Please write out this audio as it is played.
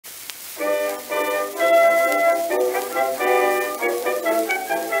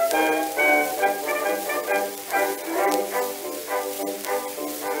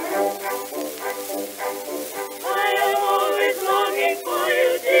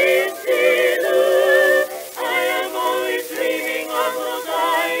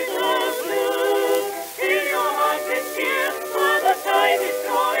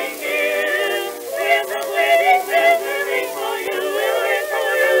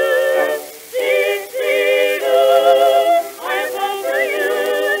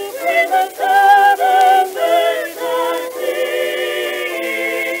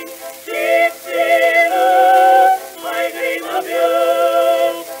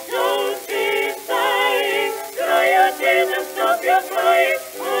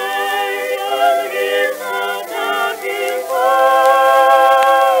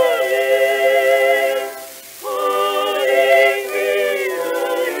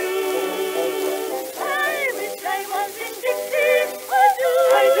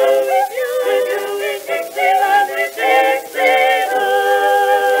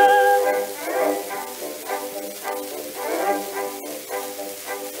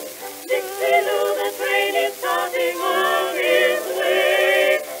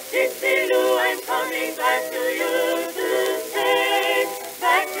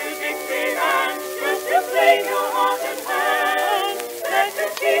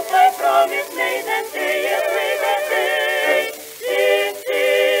keep my promise made that day and made that day.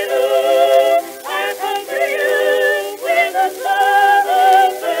 Dixie Lou, I'll come to you with a flood of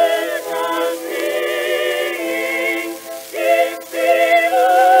birds I'm singing. Dixie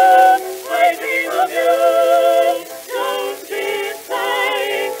Lou, I dream of you. Don't be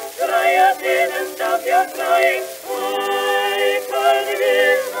sighing, dry your tears and stop your crying. I could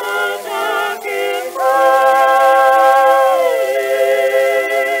hear a talking crying,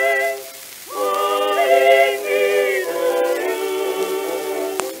 calling me to you.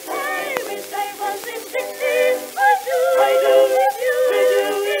 I wish I was in Dixie, I do with you,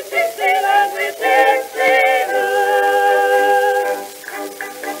 in Dixieland with Dixie Lou.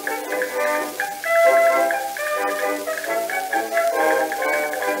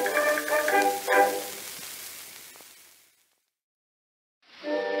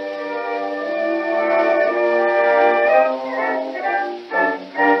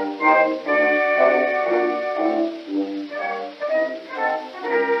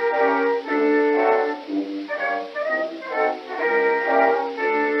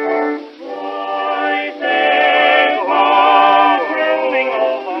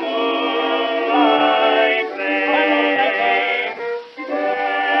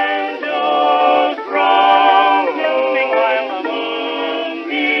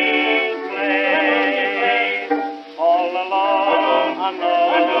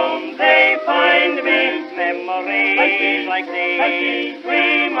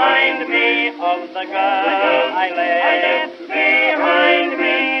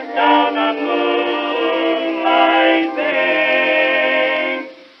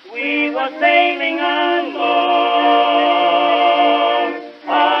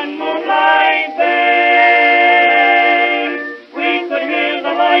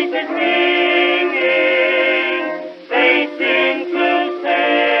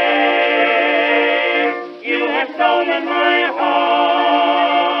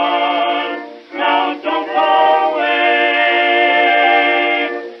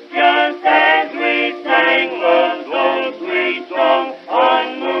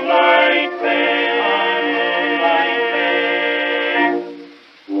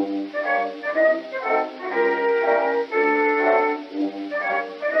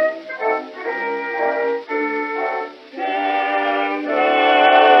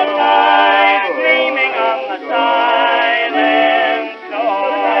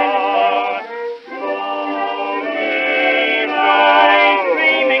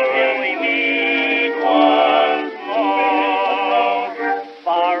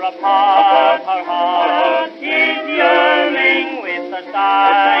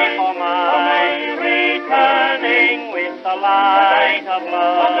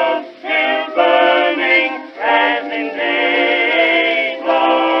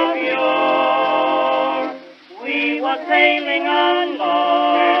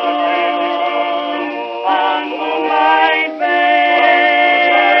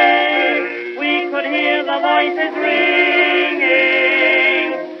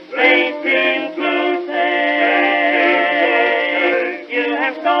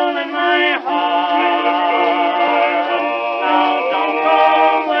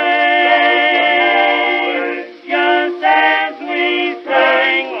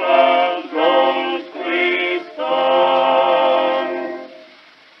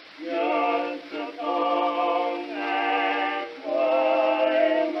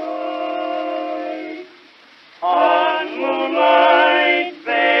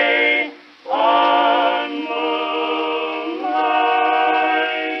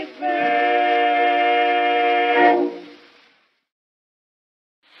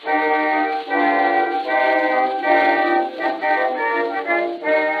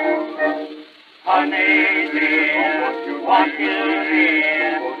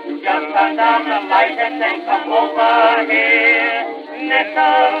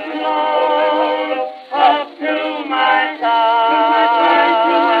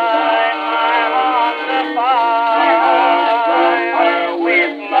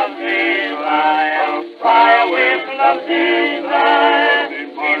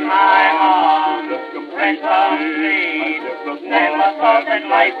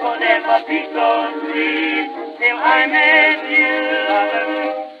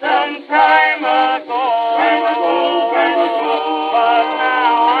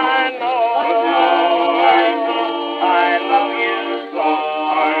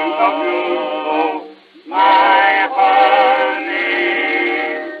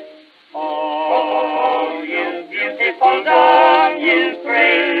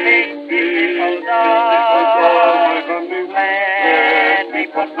 Let me me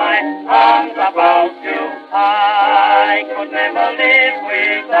put my arms about you. I could never live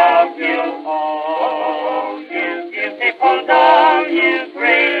without you. Oh, you beautiful doll, you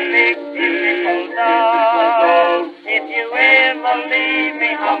great big beautiful doll. If you ever leave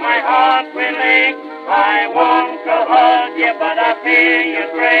me, how my heart will ache. I want to hug you, but I fear you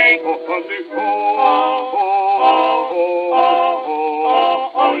break. Oh, honey, oh, oh, oh, oh,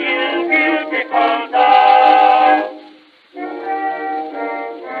 oh, oh, you beautiful doll.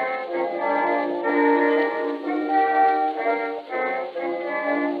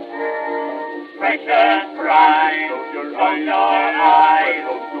 Precious bride, close your eyes.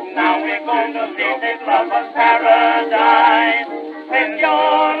 Now we're going to see this lover's paradise. When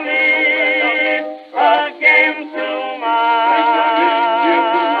your lips against to mine,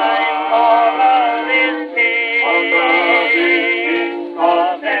 all of this king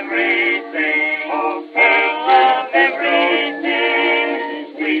of everything, king of everything.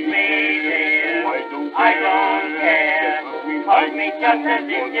 Sweet me, dear, I don't care. Hug me just as if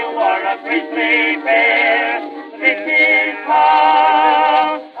you were a prickly pear. This is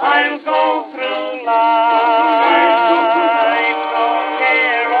how I'll go through life. No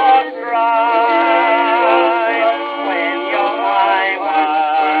care or strife. When you're my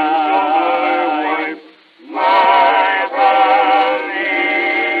wife, my honey.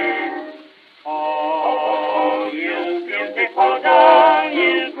 Oh, you beautiful doll,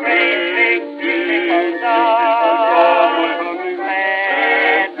 you great big beautiful doll.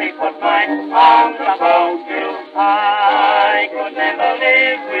 Let me put my arms about you. I could never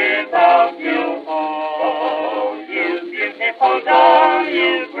live without you. Oh, you beautiful doll,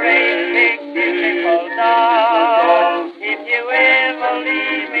 you great big beautiful doll. If you ever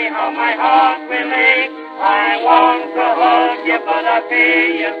leave me, how my heart will ache. I want to hug you, but I fear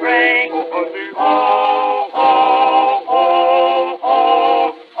you break. Oh, oh, oh,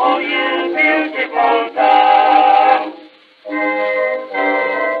 oh, oh, you beautiful doll.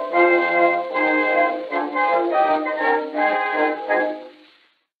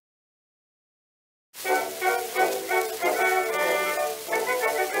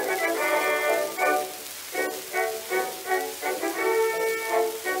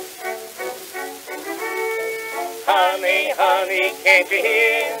 Honey, honey, can't you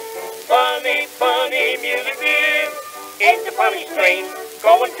hear? Funny, funny music, dear. Ain't the funny strain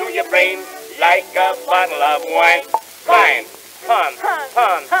going to your brain like a bottle of wine? Fine, fun,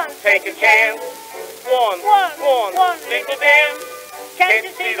 take a chance. One, little dance. Can't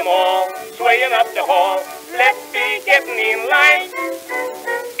you see them all swaying up the hall? Let's be getting in line.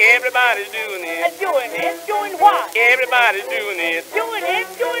 Everybody's doing it. Doing what? Everybody's doing it.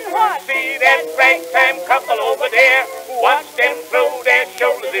 Doing what? See that ragtime couple over there? Watch them throw their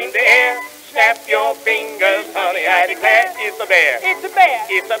shoulders in the air. Snap your fingers, honey, I declare it's a bear. It's a bear.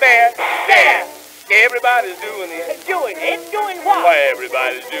 It's a bear. There. Everybody's doing it. Doing what? Why,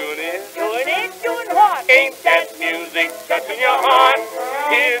 everybody's doing it. Doing what? Ain't that music touching your heart?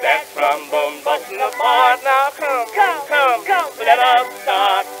 Hear that trombone busting apart. Now come, let us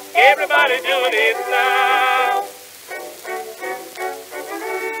start. Everybody doing it now.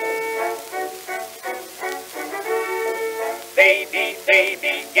 Baby,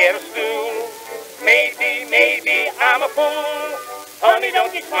 baby, get a stool. Maybe I'm a fool. Honey,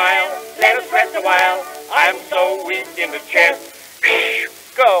 don't you smile. Let us rest a while. I'm so weak in the chest.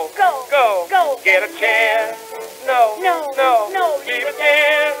 Go. Get a chair. No. Leave it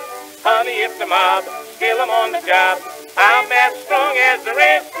there. Honey, if the mob still I'm on the job, I'm as strong as the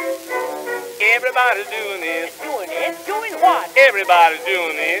rest. Everybody's doing it. Doing what? Everybody's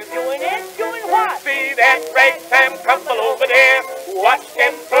doing it. Doing what? See that ragtime couple over there? Watch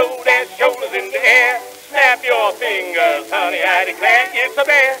them throw their shoulders in the air. Snap your fingers, honey, I declare it's a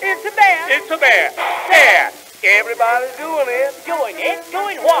bear. It's a bear. It's a bear. There. Everybody's doing it.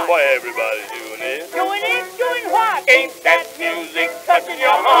 Doing what? Why, everybody's doing it. Doing what? Ain't that music touching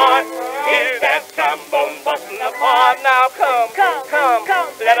your heart? Hear that trombone busting apart. Now come,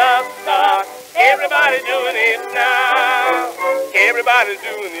 let us start. Everybody's doing it now. Everybody's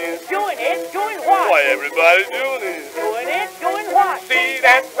doing it. Doing what? Why, everybody's doing it. Doing what? See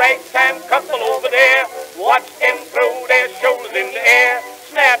that ragtime couple over there? Watch them throw their shoulders in the air.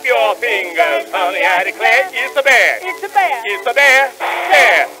 Snap your fingers, honey, I declare it's a bear. It's a bear. It's a bear.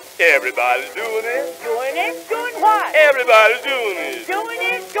 There. Everybody's doing it. Doing what? Everybody's doing it.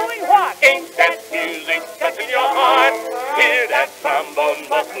 Doing what? Ain't that music touching your heart? Hear that trombone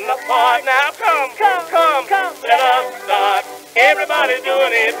busting apart. Now come, let us start. Everybody's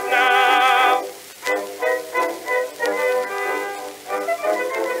doing it now.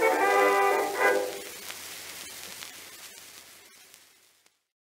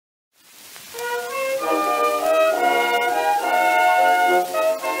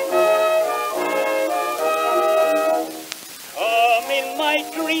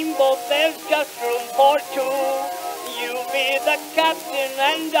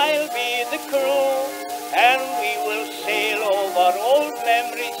 and I'll be the crew, and we will sail over old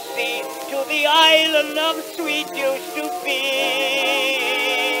memory sea to the island of sweet used to be.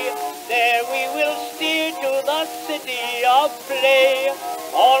 There we will steer to the city of play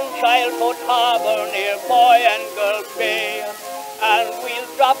on Childhood Harbor near Boy and Girl Bay, and we'll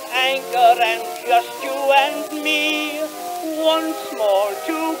drop anchor and just you and me, once more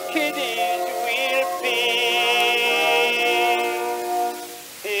two kiddies we'll be.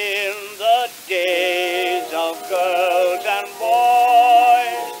 In the days of girls and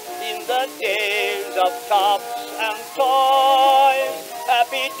boys, in the days of tops and toys,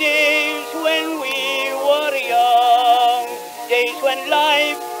 happy days when we were young, days when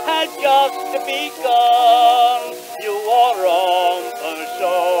life had just begun. You wore rompers,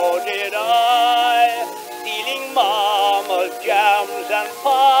 so did I, stealing Mama's jams and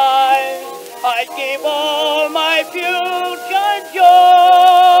pies. I'd give all my future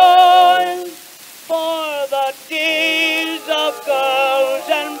joys for the days of girls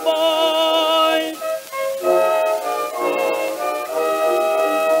and boys.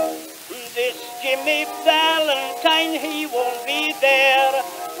 This Jimmy Valentine, he won't be there.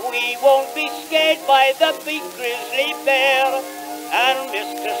 We won't be scared by the big grizzly bear. And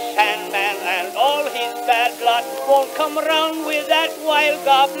Mr. Sandman and all his bad lot won't come around with that wild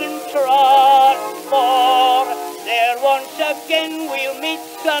goblin trot. For there once again we'll meet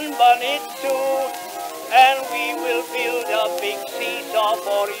Sunbonnet Sue, and we will build a big seesaw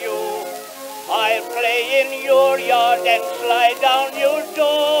for you. I'll play in your yard and slide down your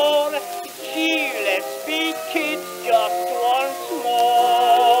door. Gee, let's be kids just once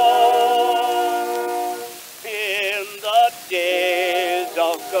more. In the days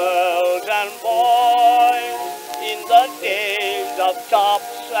of girls and boys, in the days of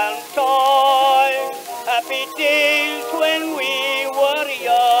tops and toys, happy days when we were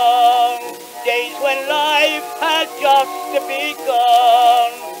young, days when life had just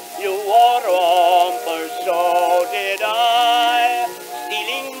begun. You wore rompers, so did I,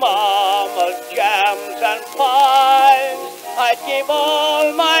 stealing Mama's jams and pies. I'd give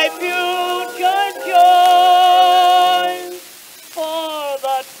all my future joys for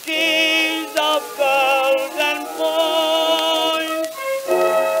the days of girls and boys.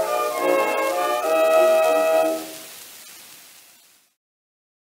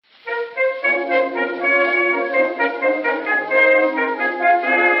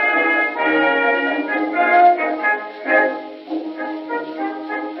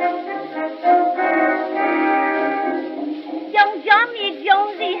 Young Johnny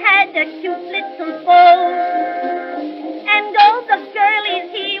Jonesy had a cute little beau, and all the girlies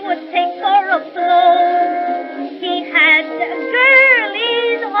he would take for a blow. He had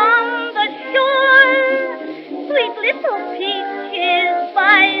girlies on the shore, sweet little peaches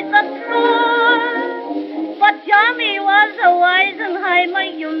by the score. But Johnny was a Weisenheimer,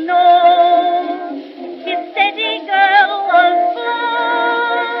 you know. His steady girl was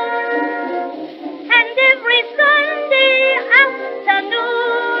born, and every Sunday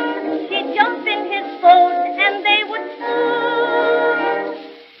afternoon she'd jump in his boat and they would spoon.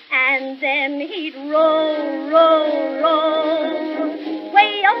 And then he'd row, row, row.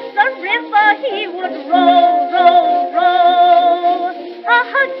 Way up the river he would row, row, row. A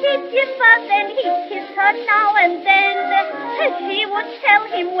hug he'd give her, then he'd kiss her now and then. She would tell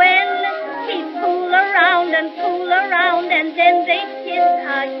him when. He'd fool around and then they'd kiss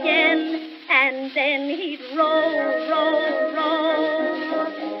again. And then he'd row, row, row.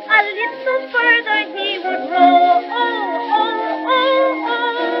 A little further he would row, oh, oh, oh, oh.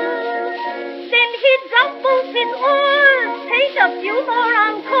 Then he'd drop both his oars, take a few more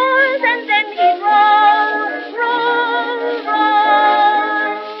encores, and then he'd row, row, row.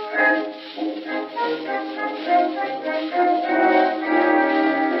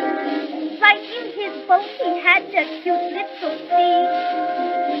 Right in his boat he had a cute little sea,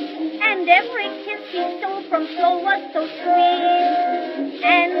 and every kiss he stole from Flo was so sweet.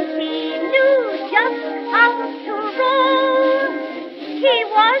 And he knew just how to row. He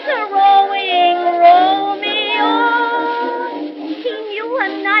was a rowing Romeo. He knew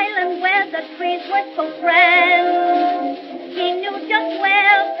an island where the trees were so grand. He knew just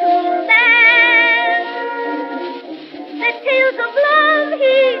where to land. The tales of love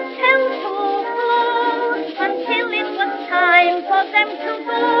he'd tell to Flo until it was time for them to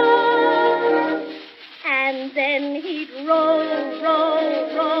go. And then he'd row, row,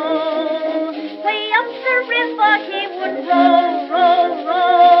 row. Way up the river he would row, row,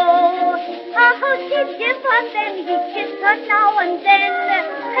 row. A hug he'd give her, then he'd kiss her now and then.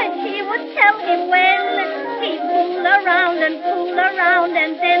 She would tell him when. He'd fool around and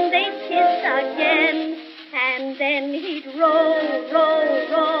then they'd kiss again. And then he'd roll, roll,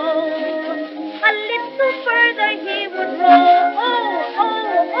 roll. A little further he would roll, oh,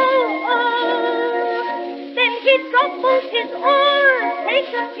 oh, oh, oh. Then he'd drop both his oars, take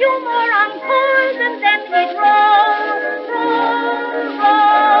a few more encores, and then he'd roll, roll,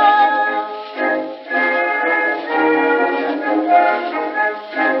 roll.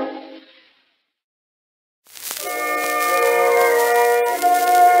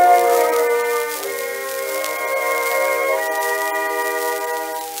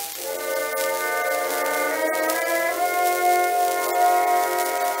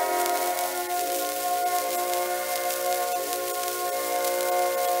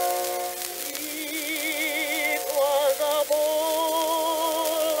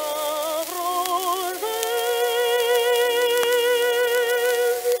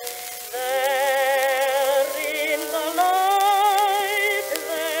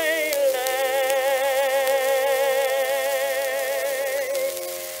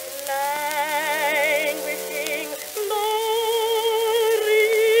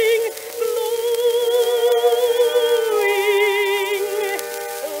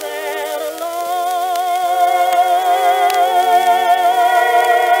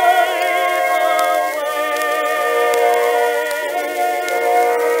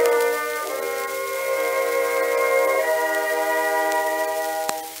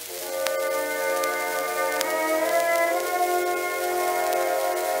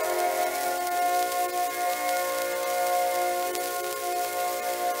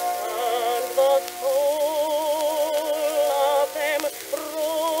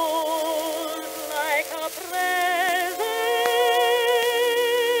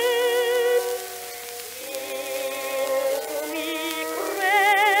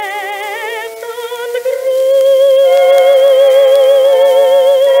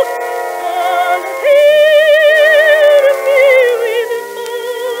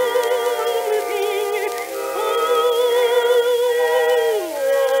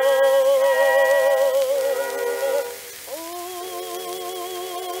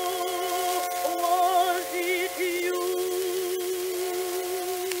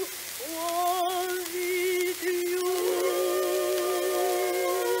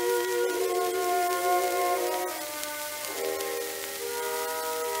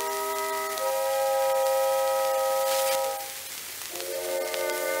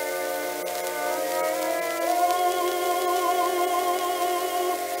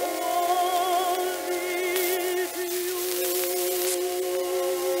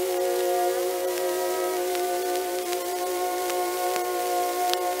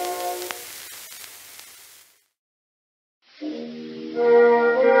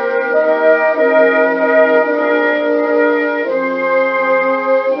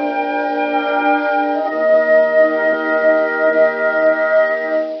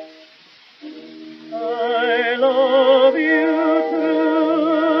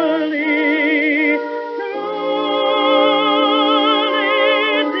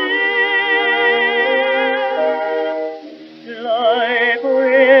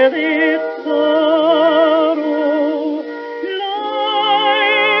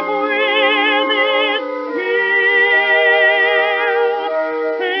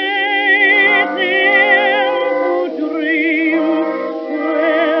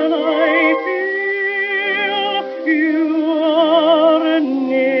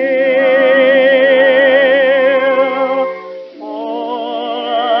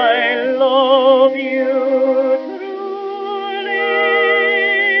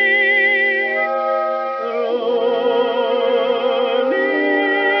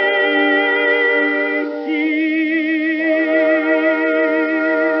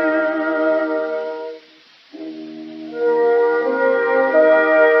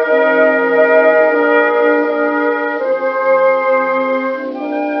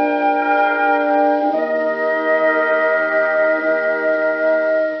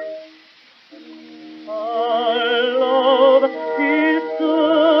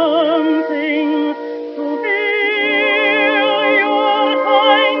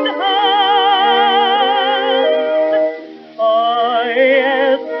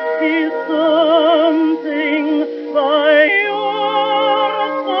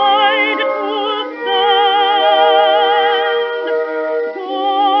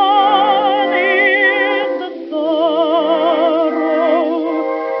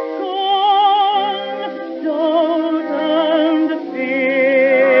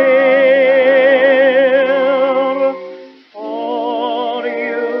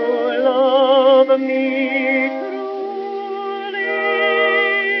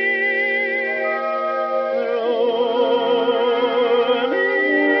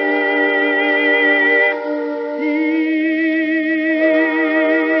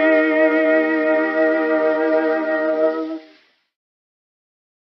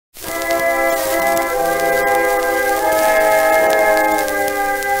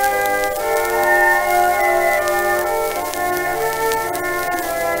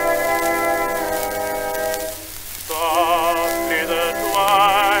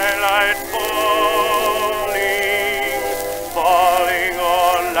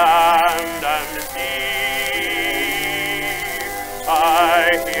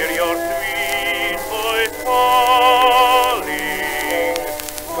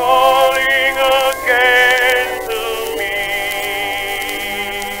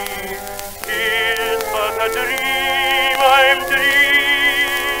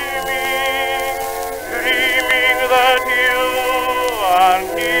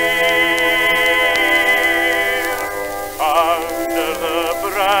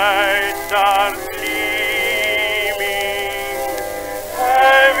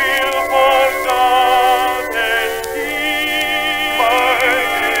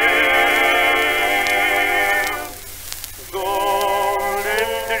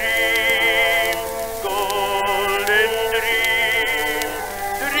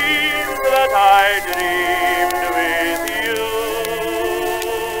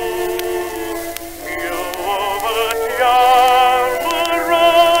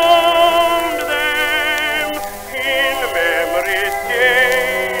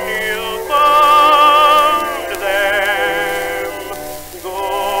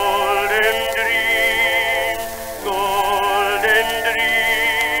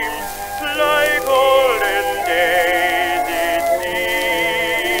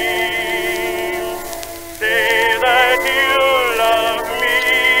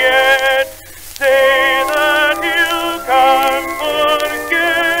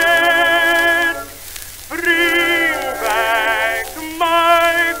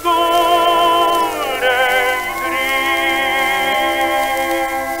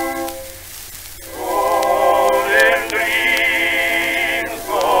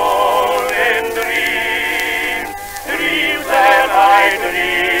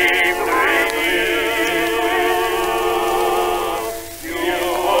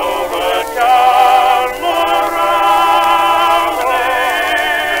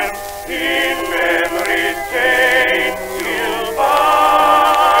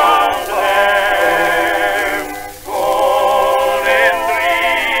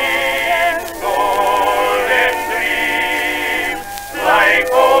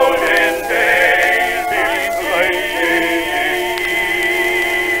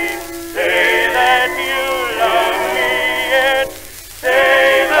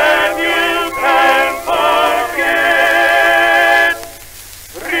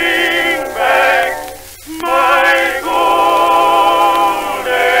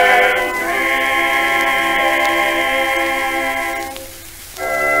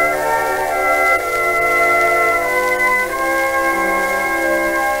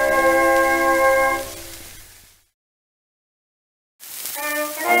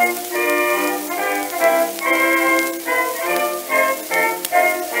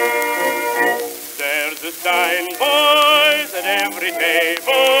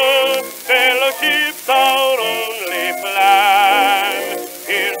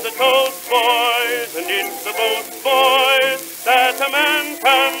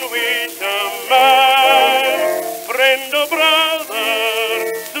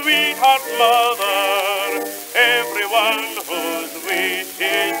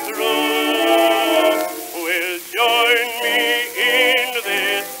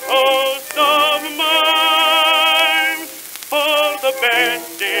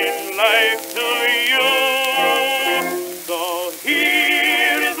 best in life to you. So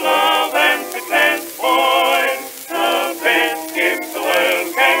here is love and success, boys, the best gift the world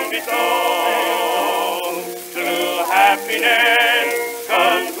can bestow. True happiness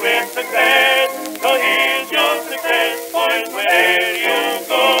comes with success, so here's your success, boys, wherever you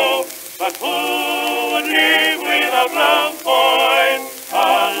go. But who would live without love, boys? A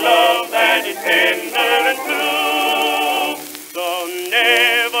love that is tender and true. So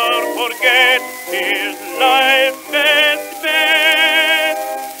never forget, here's life's best bet.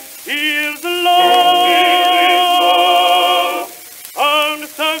 Here's love and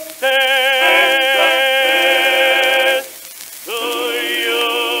success to you.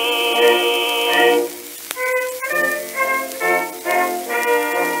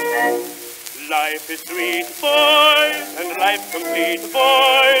 Life is sweet, boys, and life complete,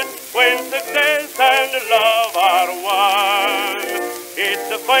 boys, when success and love are one.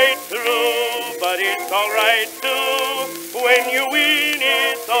 It's a fight through, but it's all right too. When you win,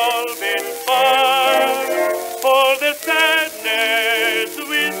 it's all been fun. For the sadness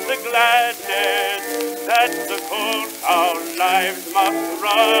with the gladness, that's the course our lives must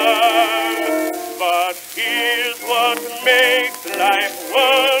run. But here's what makes life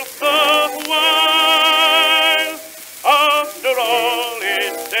worth the while. After all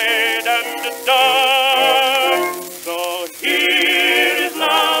is said and done. So here is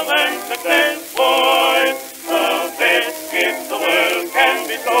love and success, boys, the best gift the world can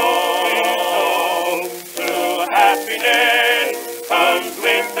bestow. True happiness comes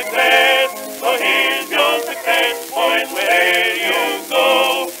with success, so here's your success, boys, wherever you go.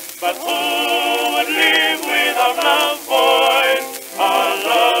 But who would live without love, boys? A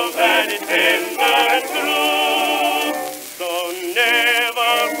love that is tender and true. So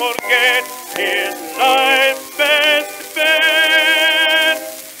never forget, here's life's best bet.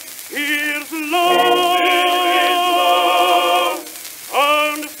 Here's love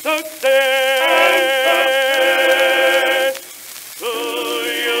and success to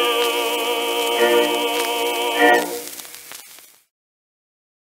you.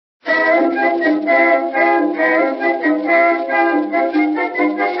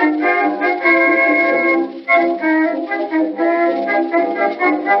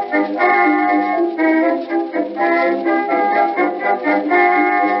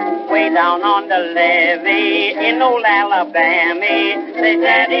 Way down on the levee in old Alabama, they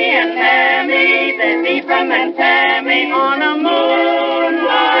Daddy and Mammy, they Ephraim and Tammy on a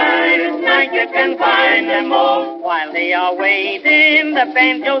moonlight night. You can find them all while they are waiting. The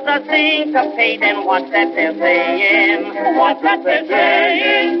banjos are syncopating. What's that they're saying? What's that they're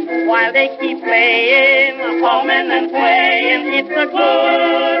saying? While they keep playing, humming and playing, it's a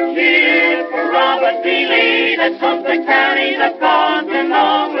good cheer for Robert B. Lee that took the county, the cotton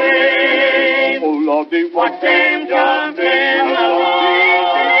away. Oh, Lordy, Watch them jumping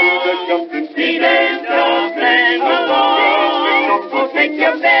along. See them jumping along. So take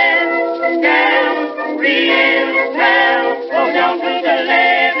your best gal, real pal, go down to the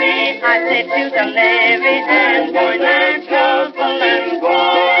levee. I said to the levee and join that shuffle and go.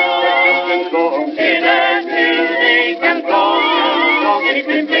 Hear that music and go. It's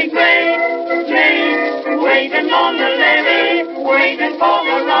simply great, waiting on the levee, waiting for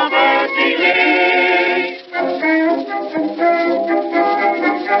the Robert D. Lee.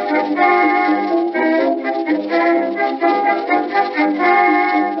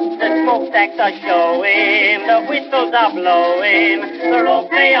 The smokestacks are showing, the whistles are blowing, the ropes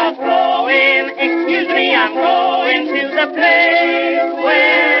they are throwing. Excuse me, I'm going to the place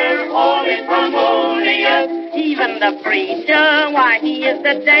where all is harmonious. Even the preacher, why, he is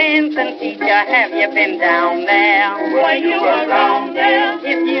the dancing teacher. Have you been down there? Why, you were down there.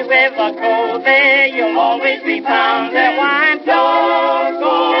 If you ever go there, you'll always be found there. Why,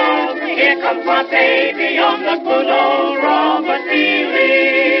 doggone, here comes my baby on the good old Robert D.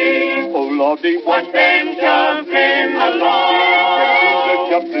 Lee. oh, Lordy, Watch them jumping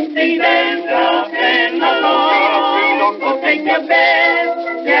along. See them jumping along. So take your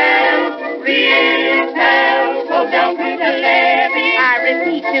best gal, real pal, go down to the levee. I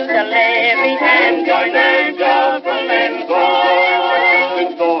repeat, to the levee, and join the shuffle and go.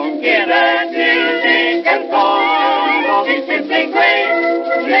 Hear that music and song. It's simply great,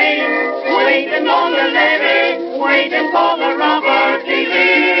 waiting on the levee, waiting for the Robert D.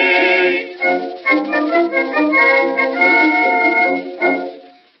 Lee.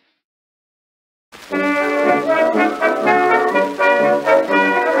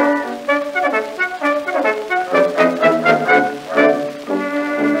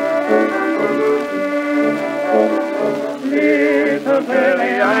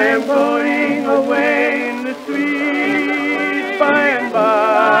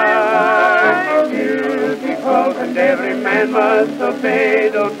 man must obey.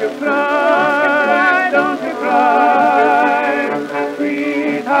 Don't you cry, don't you cry.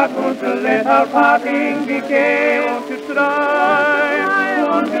 Sweetheart, won't you let our parting be gay? Won't you try,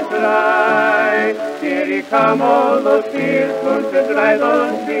 won't you try? Here you come, all those tears, won't you dry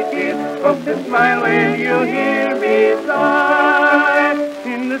those sweet tears? Hope to smile when you hear me sigh.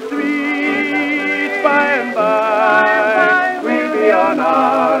 In the street by and by, we'll be on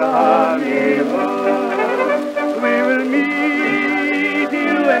our honeymoon. We will meet,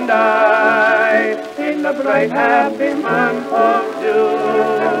 you and I, in the bright happy month of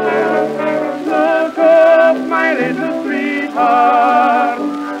June. Look up, my little sweetheart,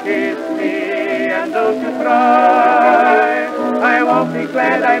 kiss me and don't you cry. I won't be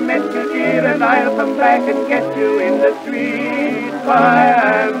glad I met you, dear, and I'll come back and get you in the street by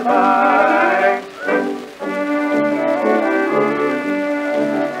and by.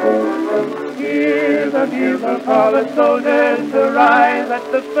 Hear the bugle call the soldiers to rise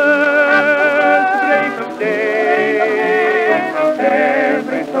at the first break of day.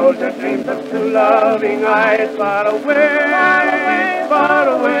 Every soldier dreams of two loving eyes far away, far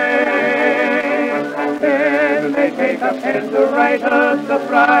away. Then they take up pen to write a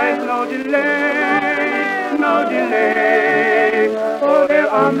surprise. No delay, no delay. For they're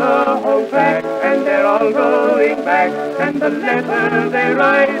on the home track and they're all going back. And the letter they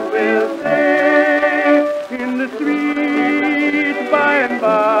write will say, in the street by and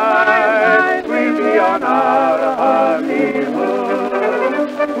by, we'll be on our honeymoon.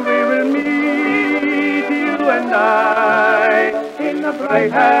 We will meet, you and I, in the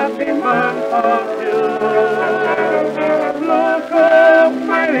bright happy month of June. Look up,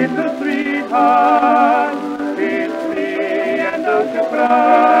 my little sweetheart, kiss me and don't you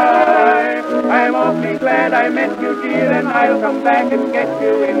cry. I'm awfully glad I met you, dear, and I'll come back and get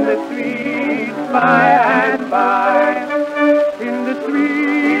you in the street by and by. In the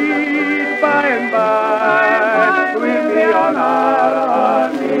street by and by, we'll be on our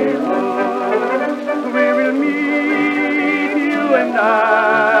honeymoon. We will meet, you and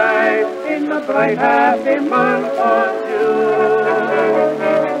I, in the bright happy month of June.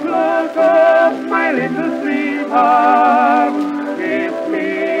 Look up, my little sweetheart, kiss me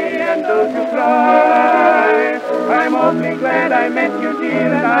and don't you cry. I'm awfully glad I met you,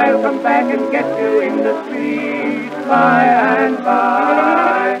 dear, and I'll come back and get you in the street by and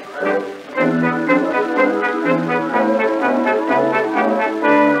by.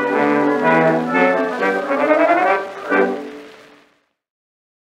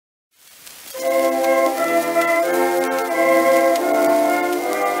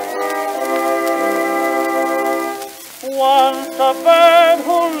 Once a bird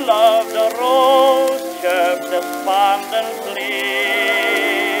who loved a rose chirped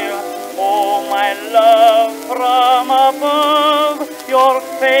despondently, oh, my love, from above your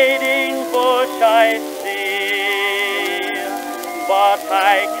fading bush I see. But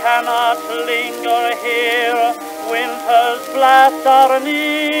I cannot linger here, winter's blasts are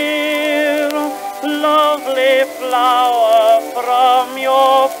near. Lovely flower from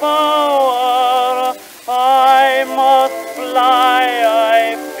your bower, I must fly,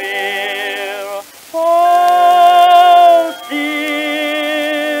 I fear. Oh,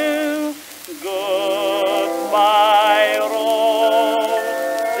 dear, goodbye, rose.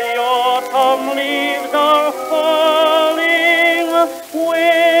 The autumn leaves are falling,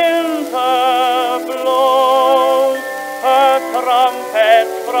 winter blows her trumpet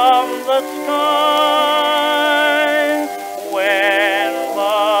from the sky. When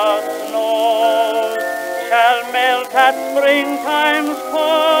the snows shall melt at springtime's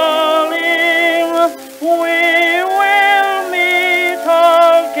calling, we will meet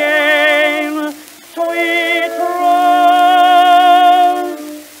again, sweet rose.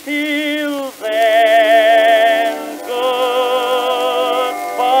 Till then,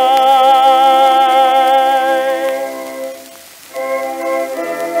 goodbye.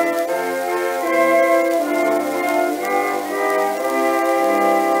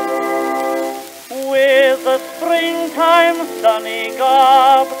 With the springtime sunny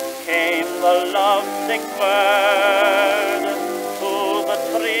garb came the lovesick bird to the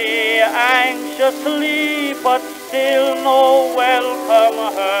tree anxiously, but still no welcome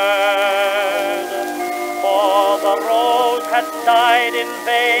heard. For the rose had died in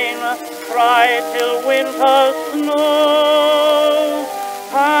vain, cried till winter snows.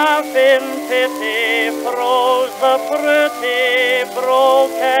 Half in pity froze the pretty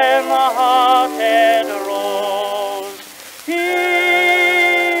broken-hearted rose. He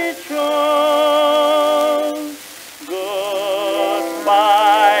chose.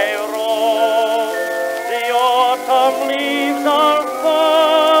 Goodbye, rose, the autumn leaves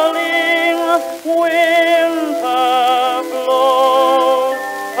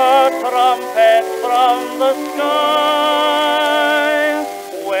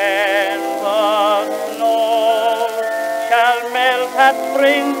at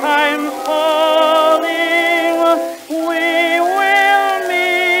springtime's calling, we will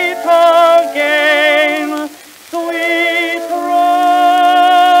meet again, sweet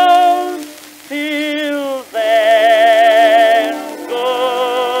rose. Till then,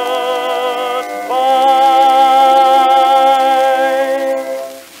 goodbye.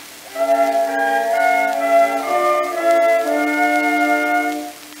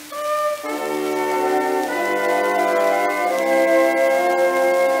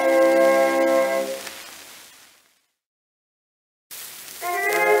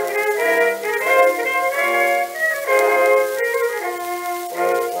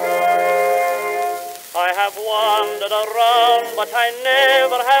 I have wandered around, but I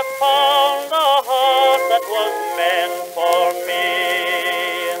never have found a heart that was meant for me.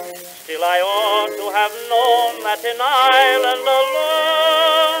 Still I ought to have known that in Ireland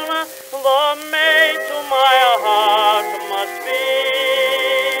alone, the mate to my heart must be.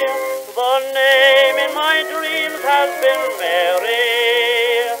 The name in my dreams has been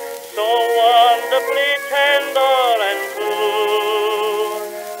Mary, so wonderfully tender and true.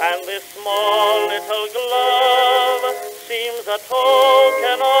 And this small little glove seems a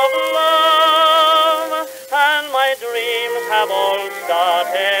token of love, and my dreams have all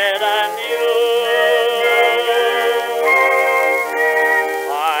started anew.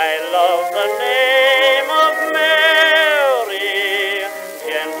 I love the name of Mary,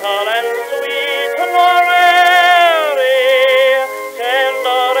 gentle and sweet, nor airy,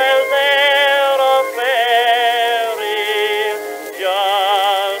 tender as air of fairy,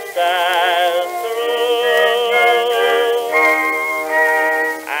 just as true.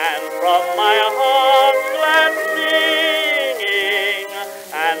 And from my heart's glad singing,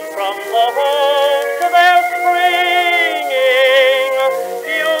 and from the hopes they're springing,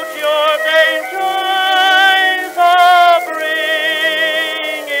 future dangers are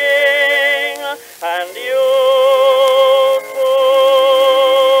bringing, and you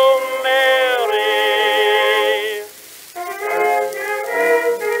too, Mary.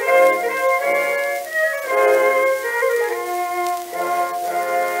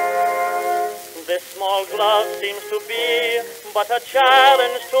 This small glove seems to be but a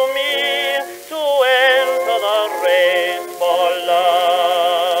challenge to me to enter the race for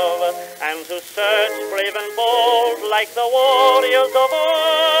love, and to search brave and bold like the warriors of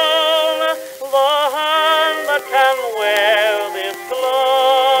old, the hand that can wear this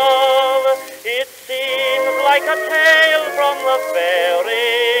glove. It seems like a tale from the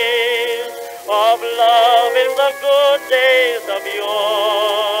fairies of love in the good days of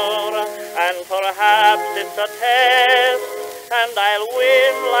yore, and perhaps it's a test, and I'll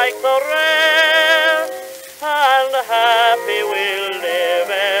win like the rest, and happy we'll live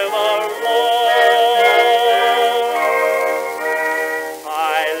evermore.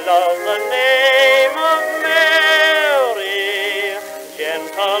 I love the name of Mary,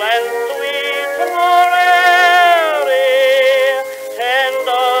 gentle and sweet, nor airy,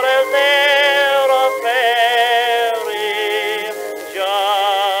 tender as air of fairy,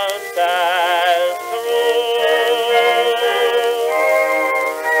 just as true.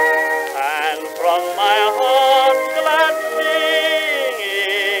 And from my heart's glad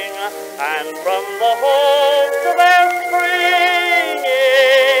singing, and from the hopes they're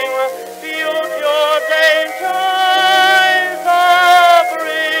springing, future dangers are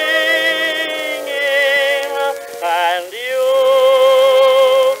bringing, and you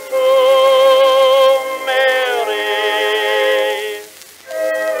too, Mary.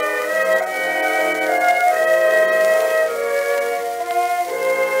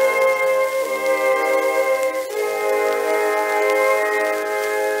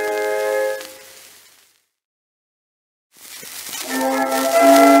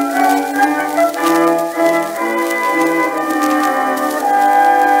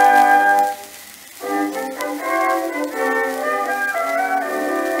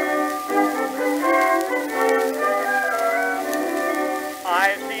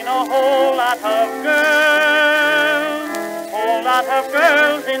 I've seen a whole lot of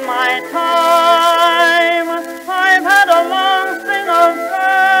girls in my time. I've had a long string of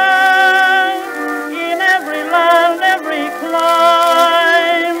girls in every land, every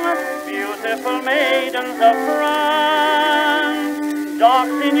clime. Beautiful maidens of France, dark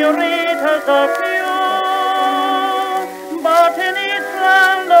senoritas of few, but in each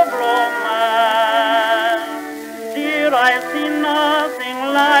land of romance, dear, I've seen nothing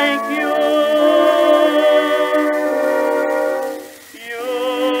like you. You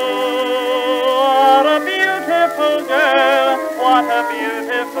are a beautiful girl, what a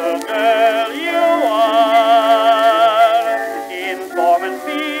beautiful girl you are. In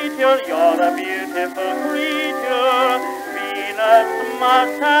Beetle, you're a beautiful creature. Venus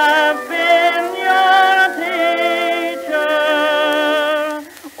must have been your teacher.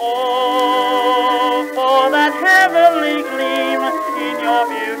 Oh, for that heavenly gleam in your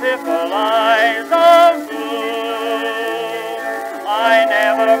beautiful eyes of blue. I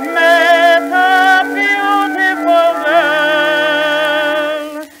never met a beautiful girl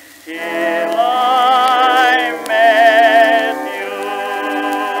till I met you.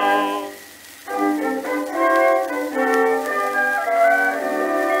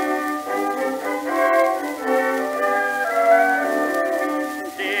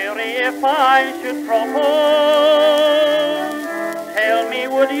 Dearie, if I should propose, tell me,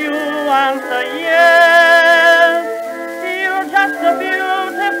 would you answer yes? You're just a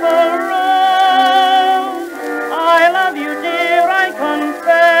beautiful rose. I love you, dear, I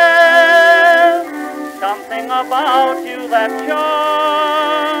confess. Something about you that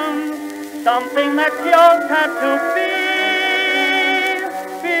charms, something that just had to be.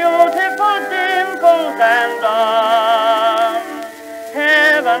 Beautiful dimples and arms,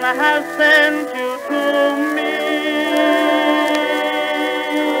 heaven has sent you to me.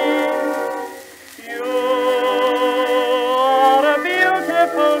 You're a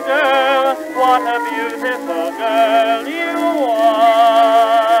beautiful girl, what a beautiful girl you are.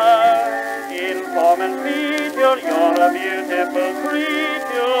 In form and feature, you're a beautiful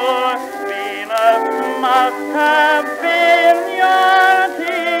creature. Venus must have been your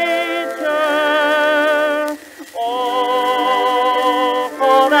teacher. Oh,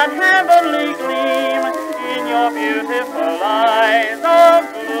 for that heavenly gleam in your beautiful eyes of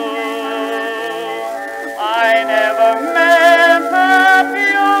blue. I never met a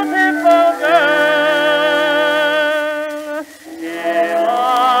beautiful girl till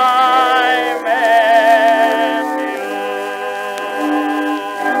I met you.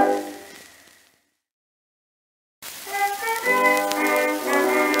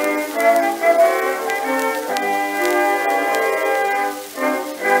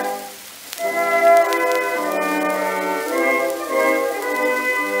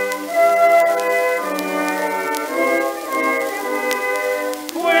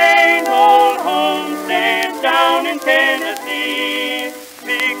 Quaint old homestead down in Tennessee,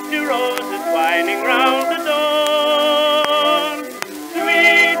 picture roses twining round the door.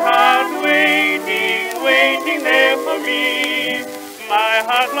 Sweetheart waiting, waiting there for me. My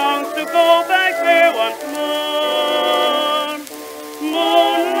heart longs to go back there once more.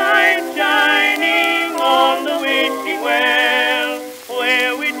 Moonlight shining on the wishing well,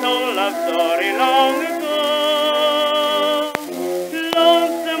 where we told love story long ago.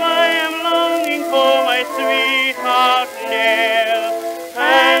 Lonesome I am longing for my sweetheart near,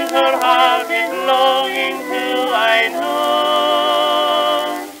 and her heart is longing too, I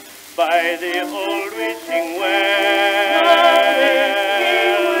know, by the old wishing well,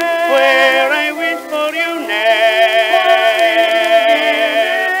 where I wish for you near,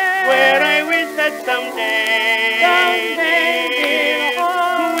 where I wish that someday, dear,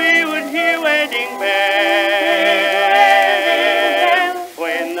 we would hear wedding bells,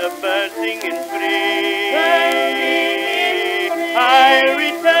 when the birds sing in spring, I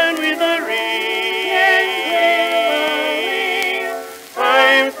return with a ring.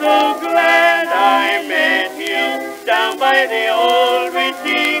 I'm so glad I met you down by the old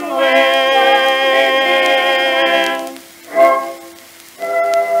wishing well.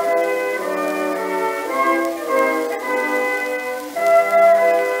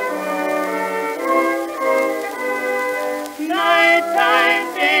 Nighttime,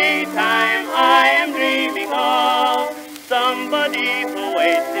 daytime, I am dreaming of somebody who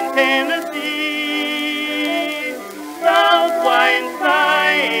waits in Tennessee. South winds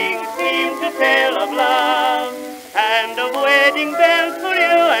sighing seem to tell of love and of wedding bells for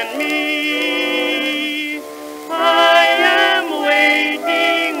you and me. I am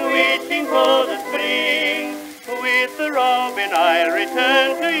waiting, wishing for the spring. With the robin I'll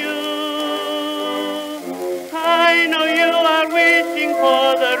return to you. I know you are wishing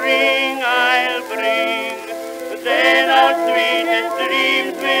for the ring I'll bring. Then our sweetest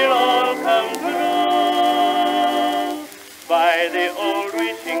dreams will all come true. By the old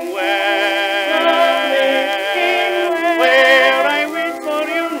wishing well, where I wish for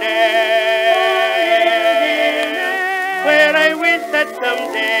you near, where I wish that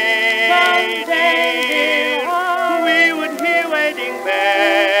someday, dear, we would hear wedding bells,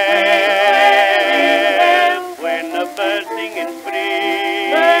 when the birds sing in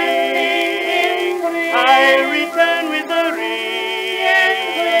spring, I return with the ring.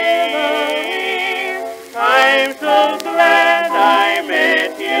 I'm so glad I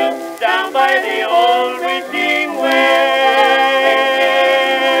met you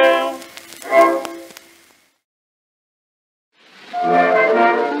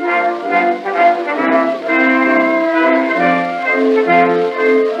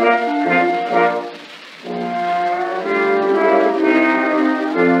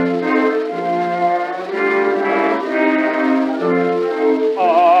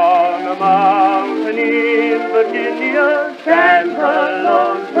On a mountain in Virginia stands a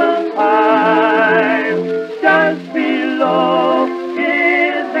lonesome pine. Just below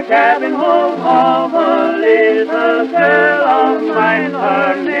is the cabin home of a little girl of mine.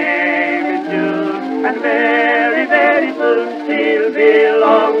 Her name is June, and very, very soon she'll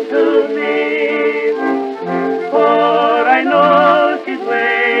belong to me. For I know she's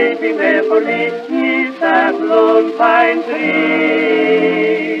waiting there for me, is that lone pine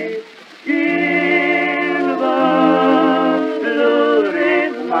tree. In the Blue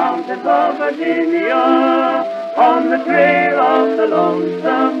Ridge Mountains of Virginia, on the trail of the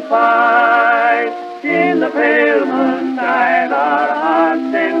lonesome pine, in the pale moonshine our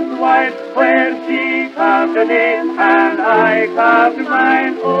hearts entwine, where she carved her name and I carved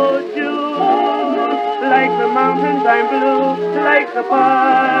mine. Oh, June, like the mountains I'm blue, like the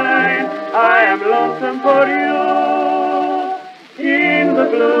pine I am lonesome for you. In the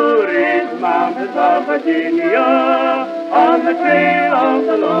Blue Ridge Mountains of Virginia, on the trail of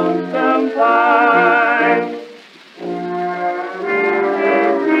the lonesome pine.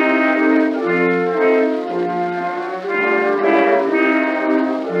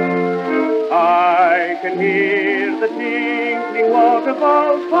 I can hear the tinkling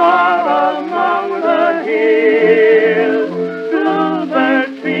waterfalls far among the hills.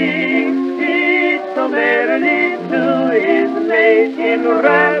 Bluebirds sing each so merrily to his mate in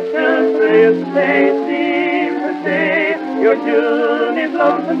rapturous thrills. They seem to say, your June is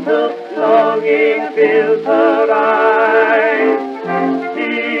lonesome too, longing fills her eyes.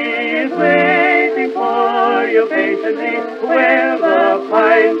 She is waiting for you patiently where the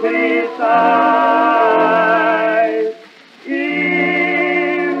pine tree sighs.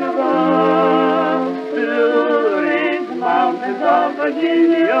 In the Blue Ridge Mountains of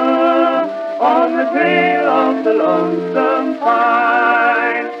Virginia, on the trail of the lonesome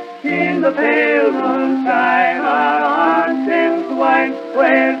pine, in the pale moonshine our hearts entwine,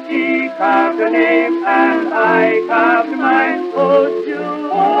 where she carved her name and I carved mine. Oh, June,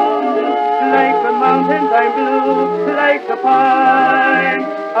 like the mountains I'm blue, like the pine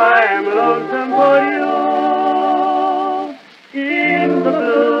I am lonesome for you. In the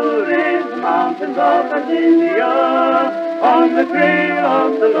Blue Ridge Mountains of Virginia, on the trail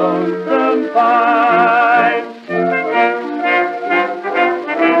of the lonesome pine.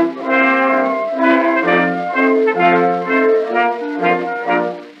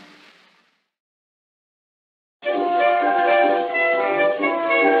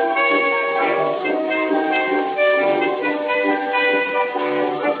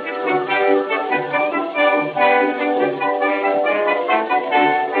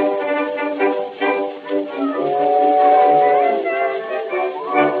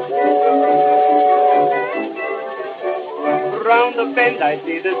 I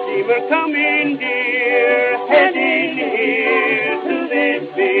see the steamer coming, dear, heading here to this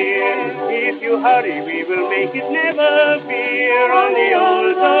pier. If you hurry, we will make it, never fear, on the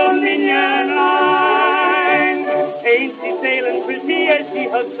old Dominion line. Ain't she sailing pretty as she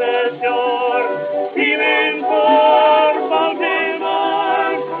hugs the shore, steaming for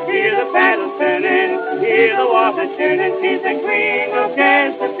Baltimore? Hear the paddles turning, hear the water churning, she's the queen of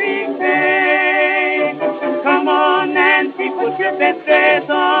Chesapeake Bay. Come on, Nancy, put your best dress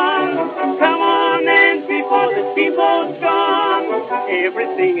on. Come on, Nancy, for the steamboat's gone.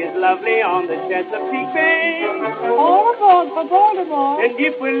 Everything is lovely on the Chesapeake Bay. All aboard for Baltimore. And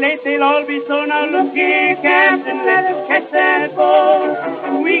if we're late, they'll all be so. Now look here, Captain, let us catch that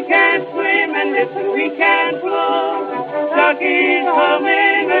boat. We can't swim and listen, we can't float. Tucky's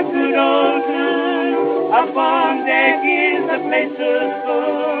humming a good old tune. Up on deck is the place to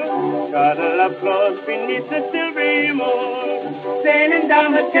spoon. Cuddle up close beneath the silvery moon, sailing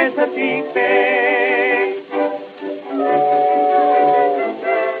down the Chesapeake Bay.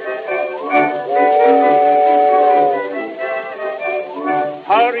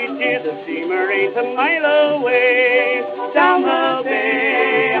 Hurry, dear, the steamer ain't a mile away. Down the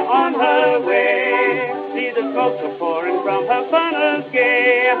bay, on her way. See the smoke a pouring from her funnels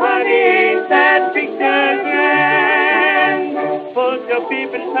gay. Honey, ain't that picture grand? Put your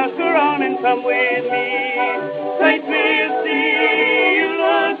peep and tucker on and come with me. Sight we'll see, you'll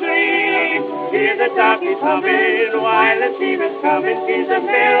agree. Hear the darkies humming while the steamer's coming. She's a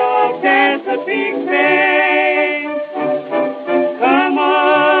fair old Chesapeake Bay. Come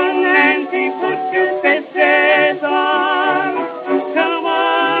on, Nancy, put your best dress on. Come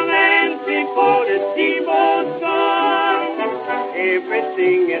on, Nancy, for the steamboat's gone. Everything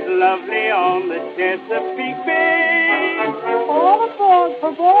fishing is lovely on the Chesapeake Bay. All aboard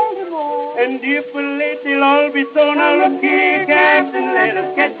for Baltimore. And if we're late, they'll all be thrown out of gear, Captain, let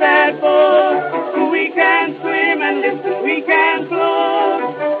us get that boat. We can swim and listen, we can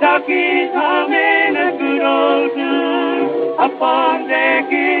float. Duckies humming a good old tune. Up on deck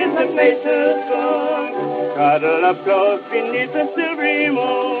is the place to go. Cuddle up close beneath the silvery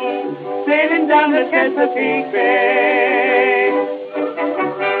moon, sailing down the Chesapeake Bay.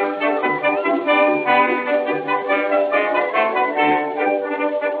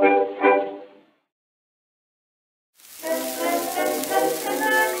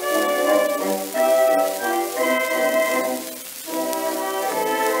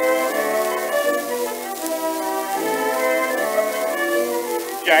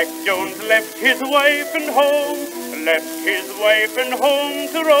 Jack Jones left his wife and home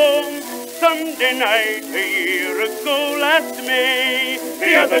to roam. Sunday night a year ago last May.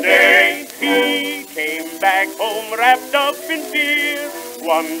 The other day he came back home wrapped up in fear,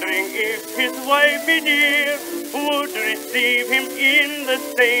 wondering if his wifey dear would receive him in the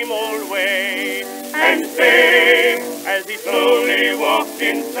same old way. And say, as he slowly walked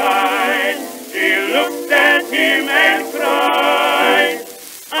inside, she looked at him and cried,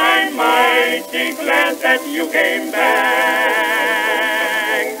 I'm mighty glad that you came back.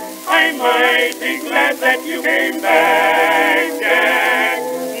 I'm mighty glad that you came back, Jack.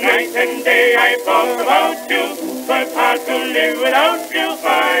 Night and day I thought about you, but hard to live without you.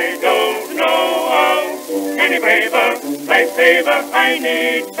 I don't know how any braver, lifesaver. I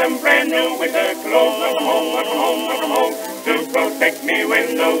need some brand new winter clothes from home, to protect me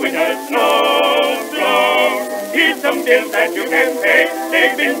when the winter snows blow. Here's some bills that you can pay.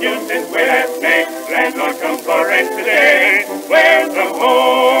 They've been due since way last May. Landlord comes for rent today. Welcome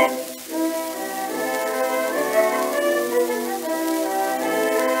home.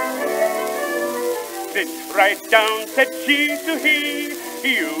 Sit right down, said she to he.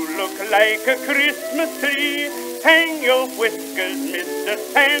 You look like a Christmas tree. Hang your whiskers, Mr.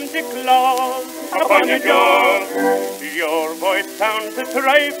 Santa Claus, upon your jaw. Your voice sounds a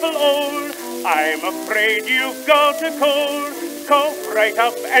trifle old. I'm afraid you've got a cold. Cough right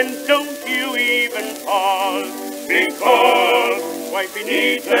up and don't you even pause. Because wifey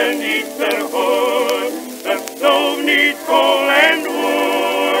needs an Easter hood. The stove needs coal and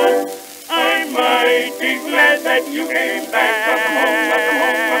wood. I'm mighty glad that you came back.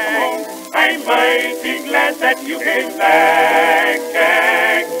 I'm mighty glad that you came back,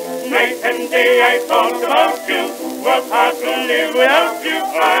 Jack. Night and day I thought about you. Was hard to live without you.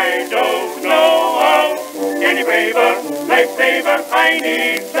 I don't know how any braver, lifesaver. I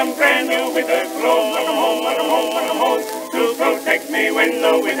need some brand new winter clothes to protect me when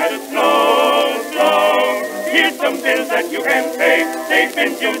the winter snows blow. Here's some bills that you can pay. They've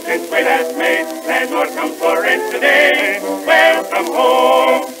been due since way last May. Landlord comes for rent today. Welcome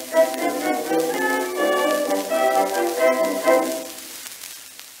home.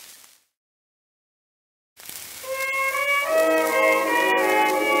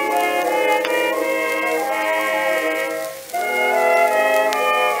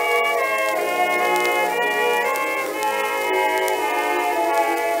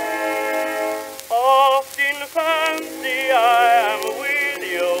 Fancy I am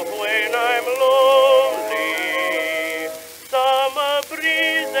with you when I'm alone.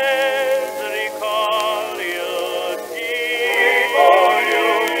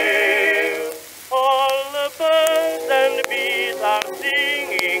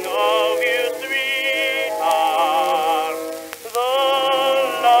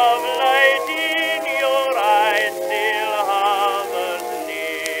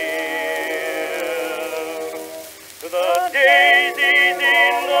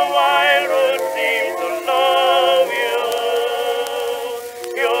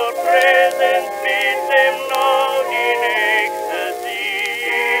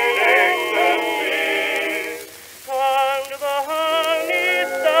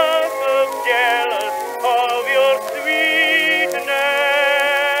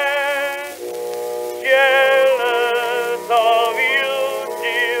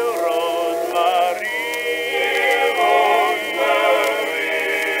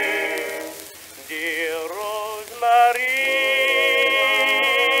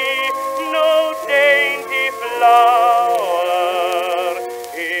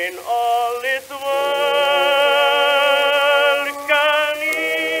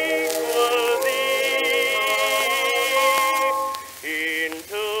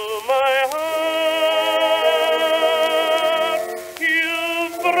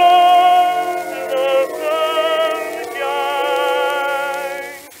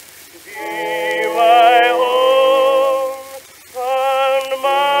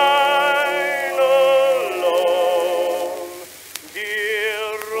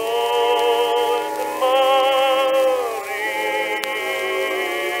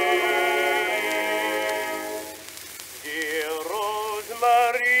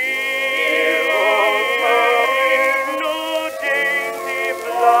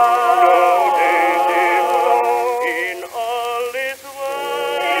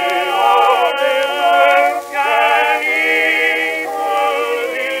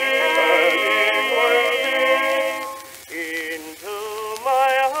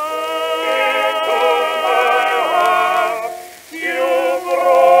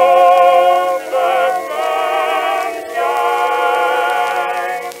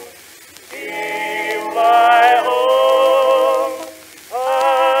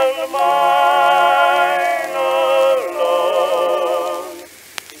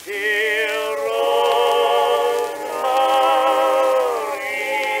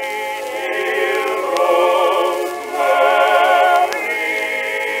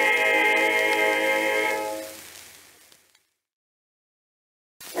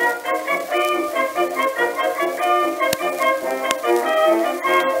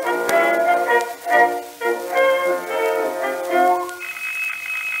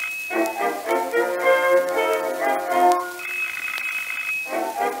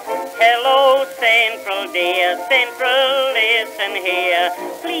 Hello, Central dear, Central, listen here.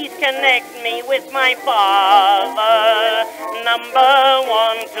 Please connect me with my father. Number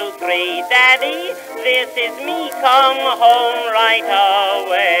 123, Daddy, this is me, come home right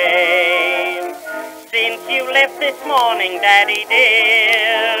away. Since you left this morning, Daddy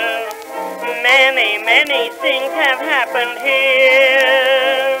dear, many things have happened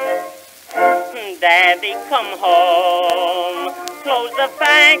here. Daddy, come home. Close the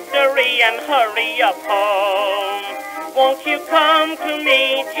factory and hurry up home. Won't you come to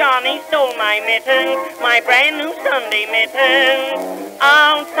me? Johnny stole my mittens, my brand new Sunday mittens.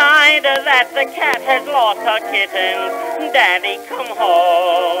 Outside of that, the cat has lost her kittens. Daddy, come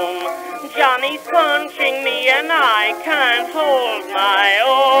home. Johnny's punching me and I can't hold my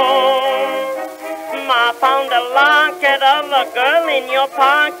own. Ma found a locket of a girl in your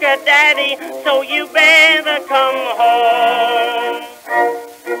pocket, Daddy, so you better come home.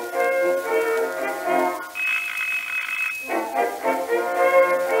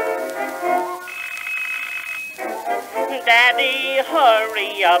 Daddy,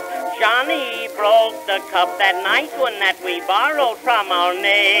 hurry up. Johnny broke the cup, that nice one that we borrowed from our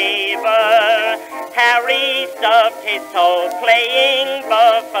neighbor. Harry stubbed his toe playing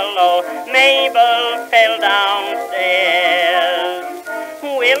buffalo. Mabel fell downstairs.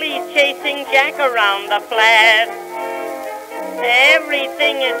 Willie's chasing Jack around the flat.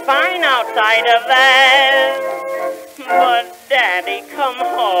 Everything is fine outside of that. But Daddy, come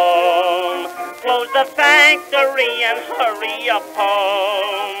home. Close the factory and hurry up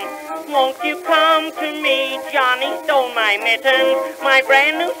home. Won't you come to me? Johnny stole my mittens, my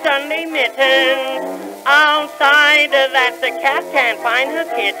brand new Sunday mittens. Outside of that, the cat can't find her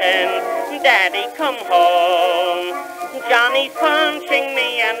kittens. Daddy, come home. Johnny's punching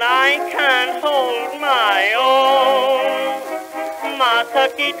me and I can't hold my own. Ma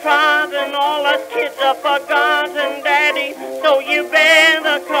turkey trot and all us kids are forgotten, Daddy, so you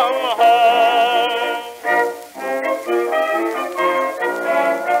better come home.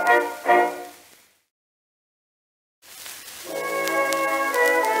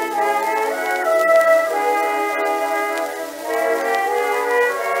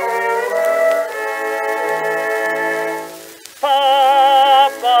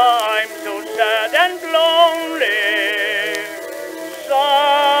 Papa, I'm so sad and lonely.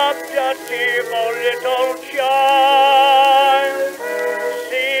 Subjective little child.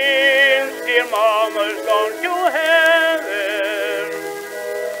 Since dear Mama's gone to heaven,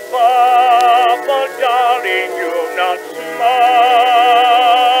 Papa, darling, you've not smiled.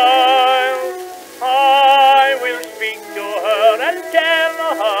 I will speak to her and tell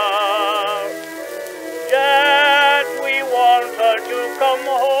her that we want her to come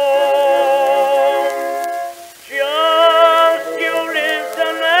home. Just you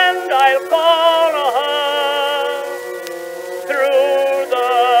listen and I'll call her through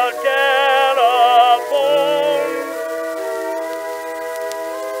the telephone.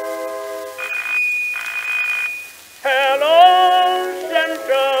 Hello,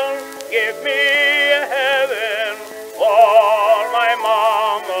 Central, give me heaven, all my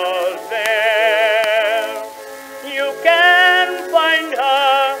mama's there. You can find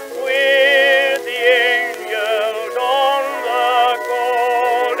her with the angels on the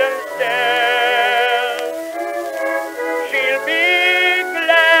golden stairs. She'll be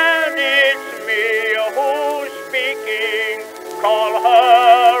glad it's me who's speaking. Call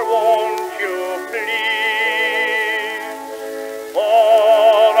her, won't you please? For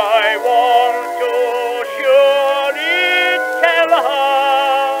I want to surely tell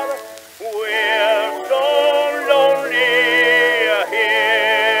her we're so lonely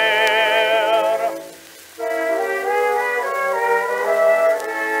here.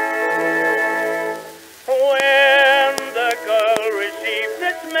 When the girl received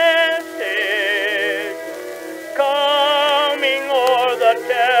this message coming o'er the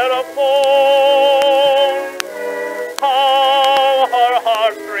telephone, how her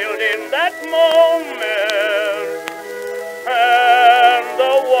heart thrilled in that moment, and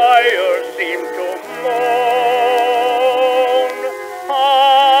the wire seemed to moan.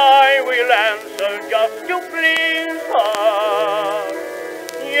 I will answer just to please her.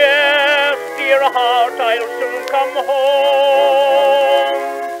 Yes, dear heart, I'll soon come home.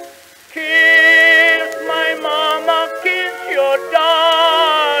 Kiss my mama, kiss your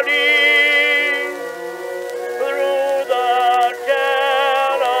darling through the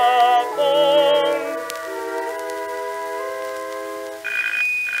telephone.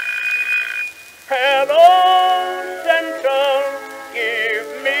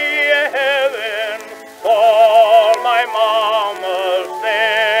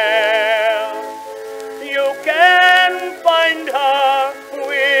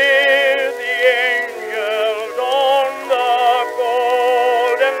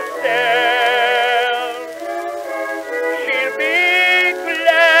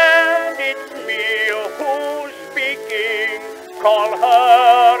 call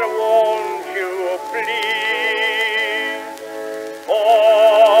her, won't you please? For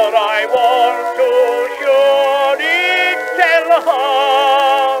I want to surely tell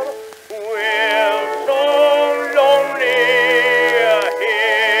her we're so lonely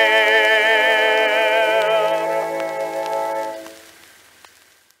here.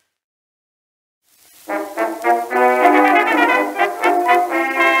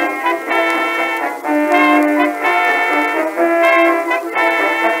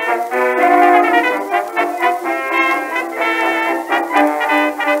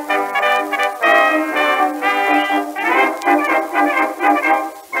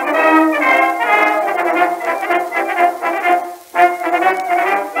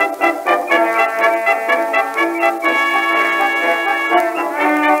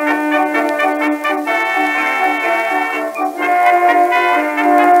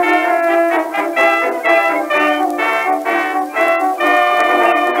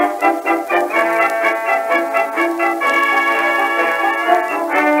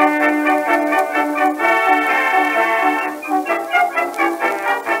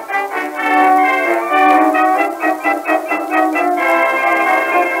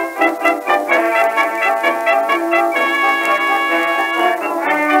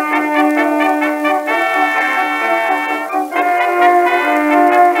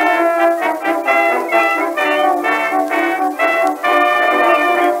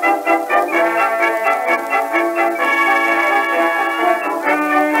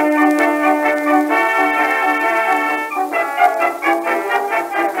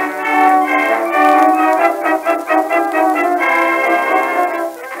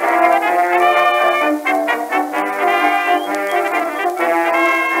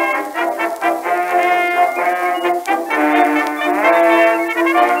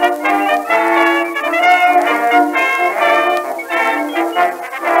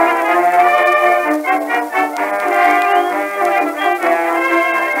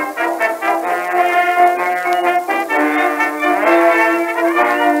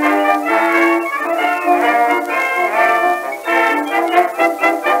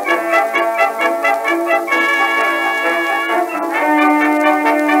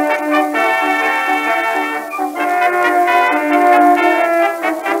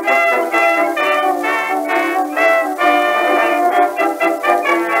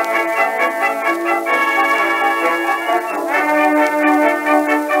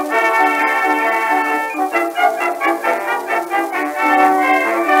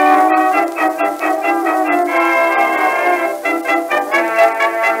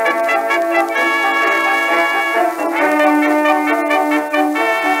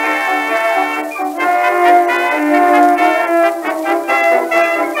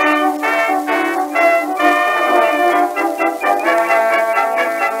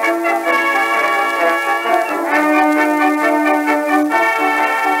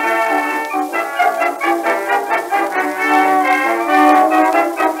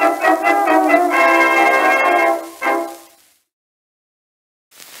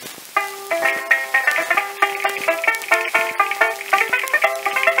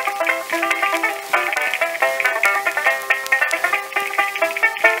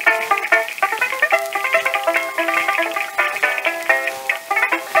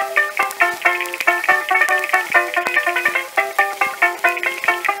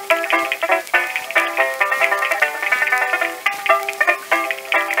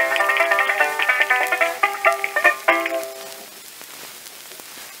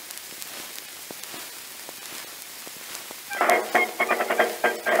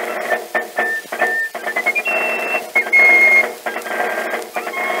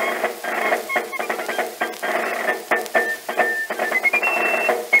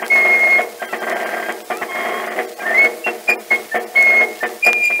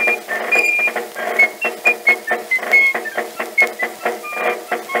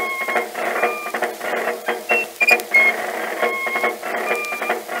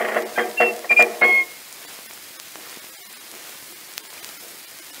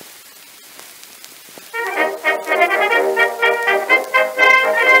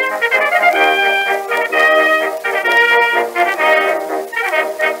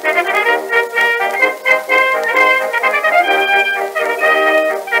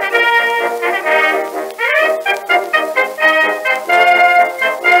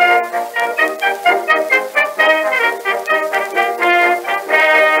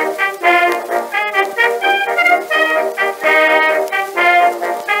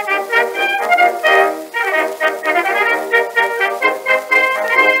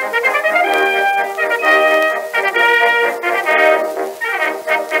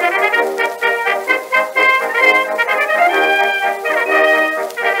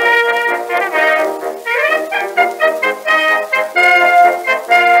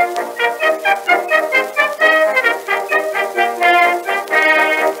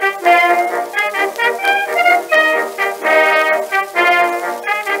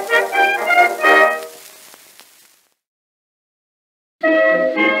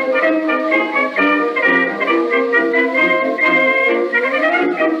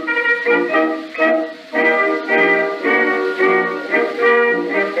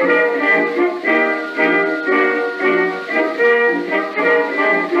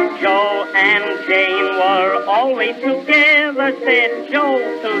 Always together, said Joe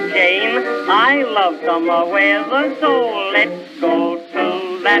to Jane. I love summer weather, so let's go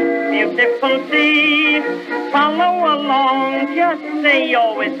to that beautiful sea. Follow along, just say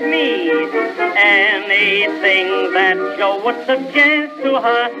you're with me. Anything that Joe would suggest to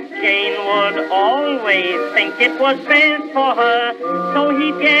her, Jane would always think it was best for her. So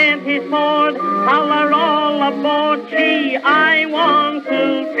he'd get his board, holler all aboard. Gee, I want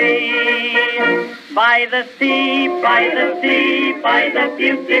to be by the sea, by the sea, by the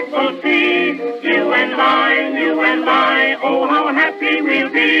beautiful sea. You and I, oh how happy we'll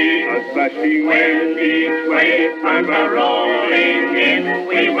be. A splashing When each wave comes a-rolling in,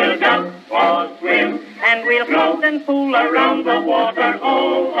 we will duck or swim, and we'll float and fool around the water,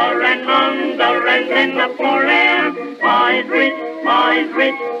 over and under, and then up for air. Boys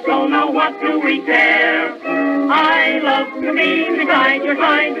rich, so now what do we care? I love to be beside your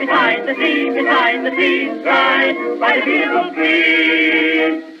side, beside the seaside, by the beautiful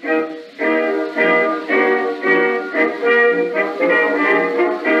sea.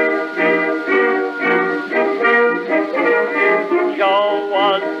 Joe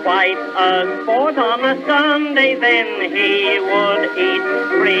was quite a sport on a Sunday, then he would eat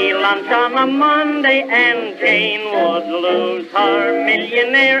free lunch on a Monday, and Jane would lose her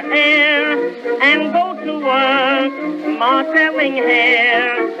millionaire air and go to work marshalling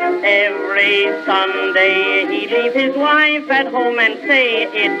hair. Every Sunday he'd leave his wife at home and say,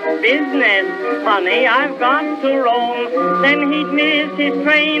 it's business, honey, I've got to roam. Then he'd miss his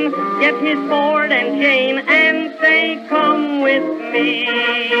train, get his board and Jane, and say, come with me.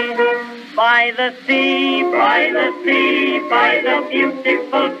 By the sea, by the sea, by the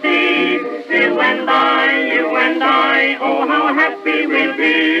beautiful sea. You and I, oh how happy we'll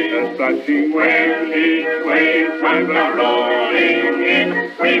be. a splashing When each wave comes a-rolling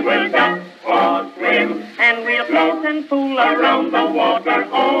in, we will duck or swim, and we'll float and fool around the water,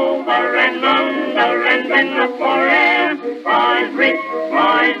 over and under, and then up for air. Boys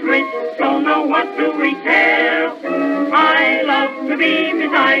rich, don't know what do we care. I love to be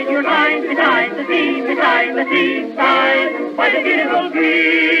beside your side, beside the seaside, by the beautiful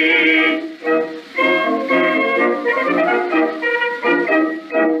sea.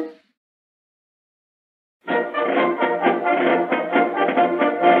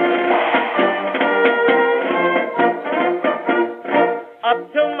 Up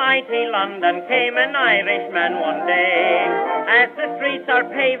to mighty London came an Irishman one day. As the streets are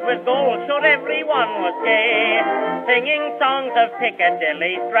paved with gold, sure everyone was gay, singing songs of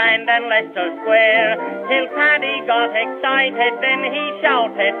Piccadilly, Strand and Leicester Square, till Paddy got excited, then he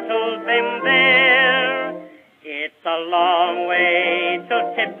shouted to them there. It's a long way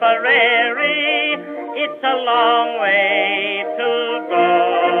to Tipperary, it's a long way to go.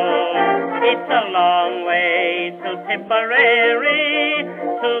 It's a long way to Tipperary,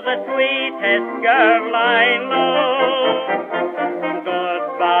 to the sweetest girl I know.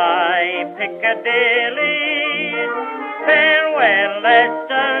 Goodbye, Piccadilly, farewell,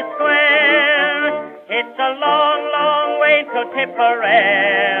 Leicester Square. It's a long, long way to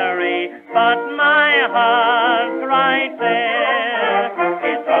Tipperary, but my heart's right there.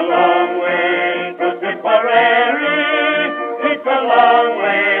 It's a long way to Tipperary, it's a long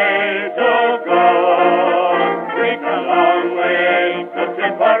way to go. It's a long way to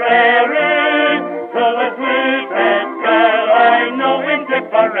Tipperary, to the sweetest girl I know in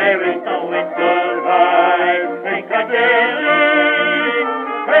Tipperary. So it's goodbye, Piccadilly,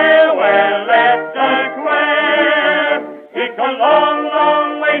 farewell, Leicester Square. It's a long,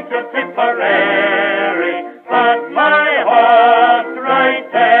 long way to Tipperary, but my heart's right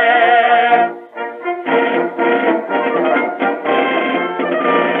there.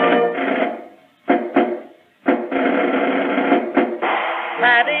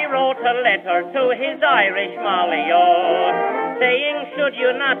 Paddy wrote a letter to his Irish Molly-o, saying, should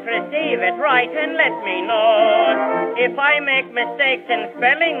you not receive it, write and let me know. If I make mistakes in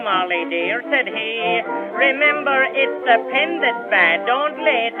spelling, Molly dear, said he, remember it's the pen that's bad, don't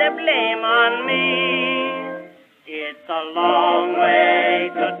lay the blame on me. It's a long way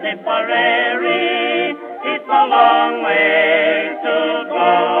to Tipperary, it's a long way to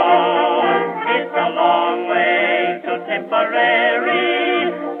go. It's a long way to Tipperary,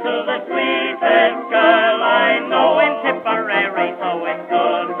 to the sweetest girl I know in Tipperary. So it's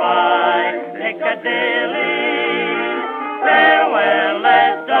goodbye, Piccadilly, farewell,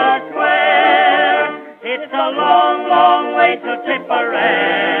 It's a long, long way to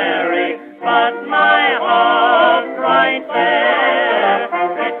Tipperary, but my heart's right there.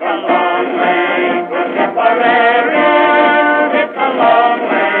 It's a long way to Tipperary. It's a long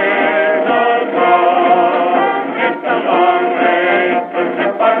way to go. It's a long way to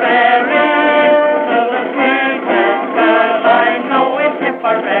Tipperary. To the sweetest girl I know in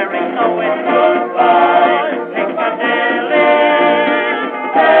Tipperary. So it's goodbye, Piccadilly.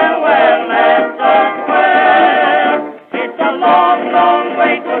 Farewell, Leicester Square. It's a long, long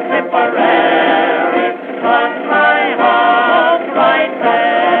way to Tipperary, but my heart's right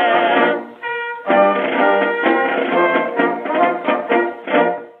there.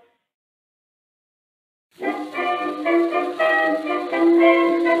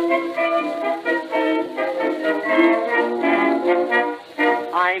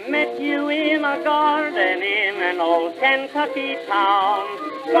 I met you in a garden in an old Kentucky town.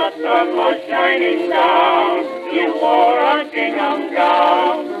 The sun was shining down, you wore a gingham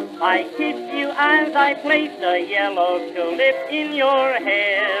gown. I kissed you as I placed a yellow tulip in your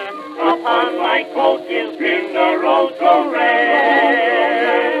hair. Upon my coat you pinned a rose so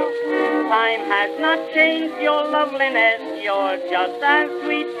rare. Time has not changed your loveliness, you're just as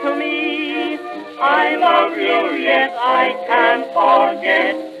sweet to me. I love you, yet I can't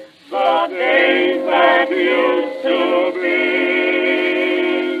forget the days that used to be.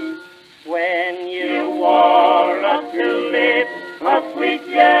 When you wore a tulip, a sweet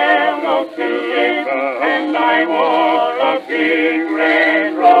yellow tulip, and I wore a big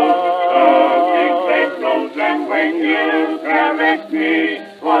red rose, and when you caressed me,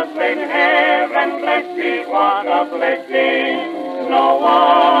 was when heaven blessed me, what a blessing, no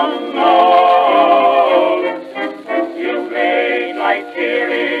one knows. You played like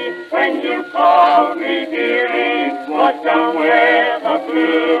dearie, when you called me dearie, was down where the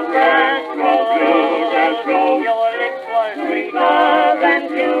bluegrass grows. Your lips were sweeter than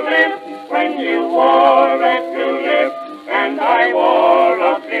tulips, when you wore a tulip, and I wore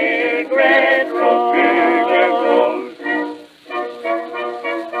a big red rose.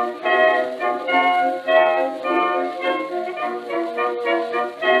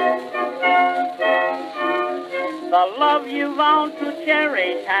 The love you vowed to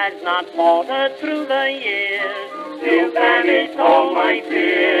cherish has not faltered through the years. You banished all my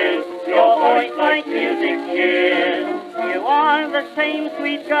fears, your voice like music's years. You are the same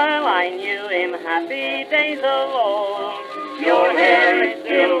sweet girl I knew in happy days of old. Your hair is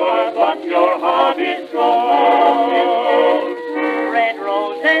silver, but your heart is gold. Red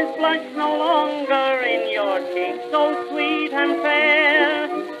roses blush no longer in your cheeks, so sweet and fair.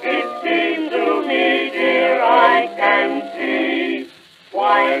 It seems to me, dear, I can see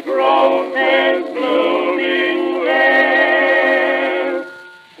white roses blooming there.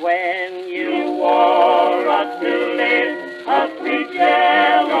 When you wore a tulip, a sweet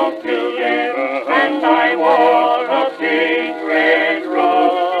yellow tulip, and I wore a big red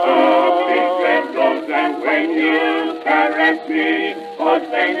rose, and when you caressed me, was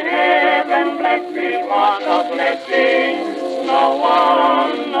when heaven blessed me, what a blessing, no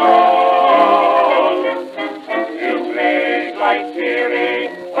one knows. You played like dearie,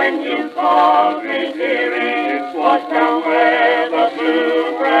 when you called me dearie, was down where the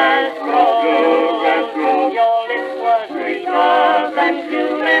bluegrass grows. Your lips were sweeter than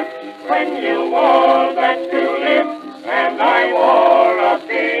tulips, when you wore that tulip, and I wore a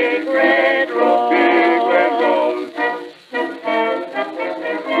big red rose. Big red rose.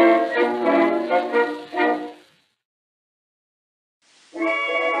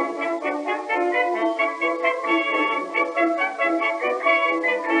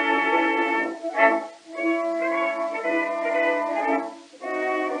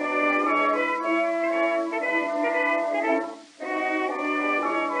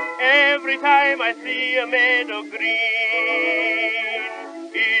 Every time I see a meadow green,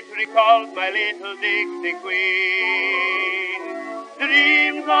 it recalls my little Dixie queen.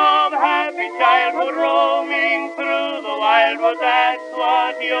 Dreams of happy childhood roaming through the wildwood, that's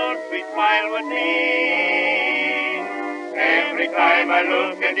what your sweet smile would mean. Every time I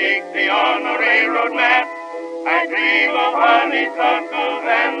look at Dixie on a railroad map, I dream of honeysuckles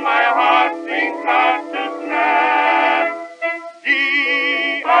and my heartstrings start to snap.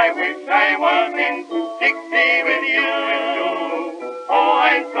 Gee, I wish I was in Dixie with you. Oh,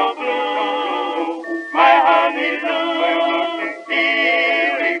 I'm so blue, my honey Lou.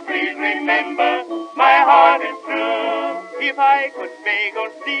 Dearie, please remember, my heart is true. If I could beg or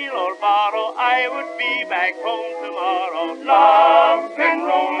steal or borrow, I would be back home tomorrow. Love can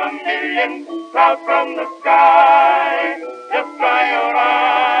roll a million clouds from the sky. Just dry your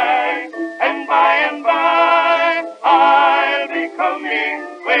eyes, and by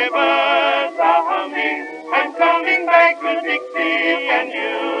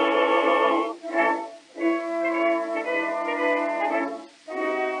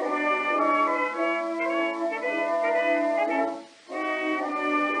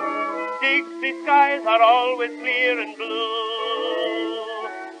Dixie skies are always clear and blue.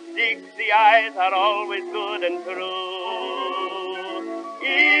 Dixie eyes are always good and true.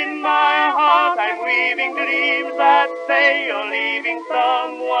 In my heart I'm weaving dreams that say you're leaving,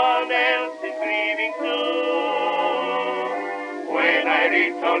 someone else is grieving too. When I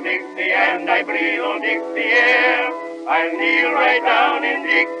reach old Dixie and I breathe old Dixie air, I'll kneel right down in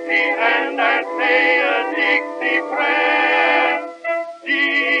Dixie and I'll say a Dixie prayer.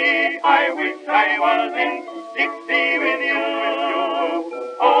 Gee, I wish I was in Dixie with you.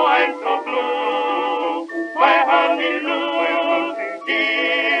 Oh, I'm so blue, my honey Lou.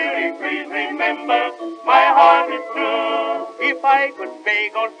 Dearie, please remember, my heart is true. If I could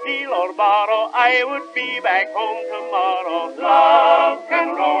beg or steal or borrow, I would be back home tomorrow. Love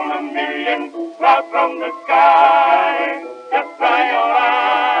can roll a million clouds from the sky. Just dry your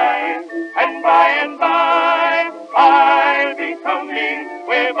eyes, and by, I'll be coming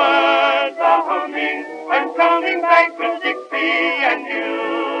where birds are humming. I'm coming back to Dixie and you.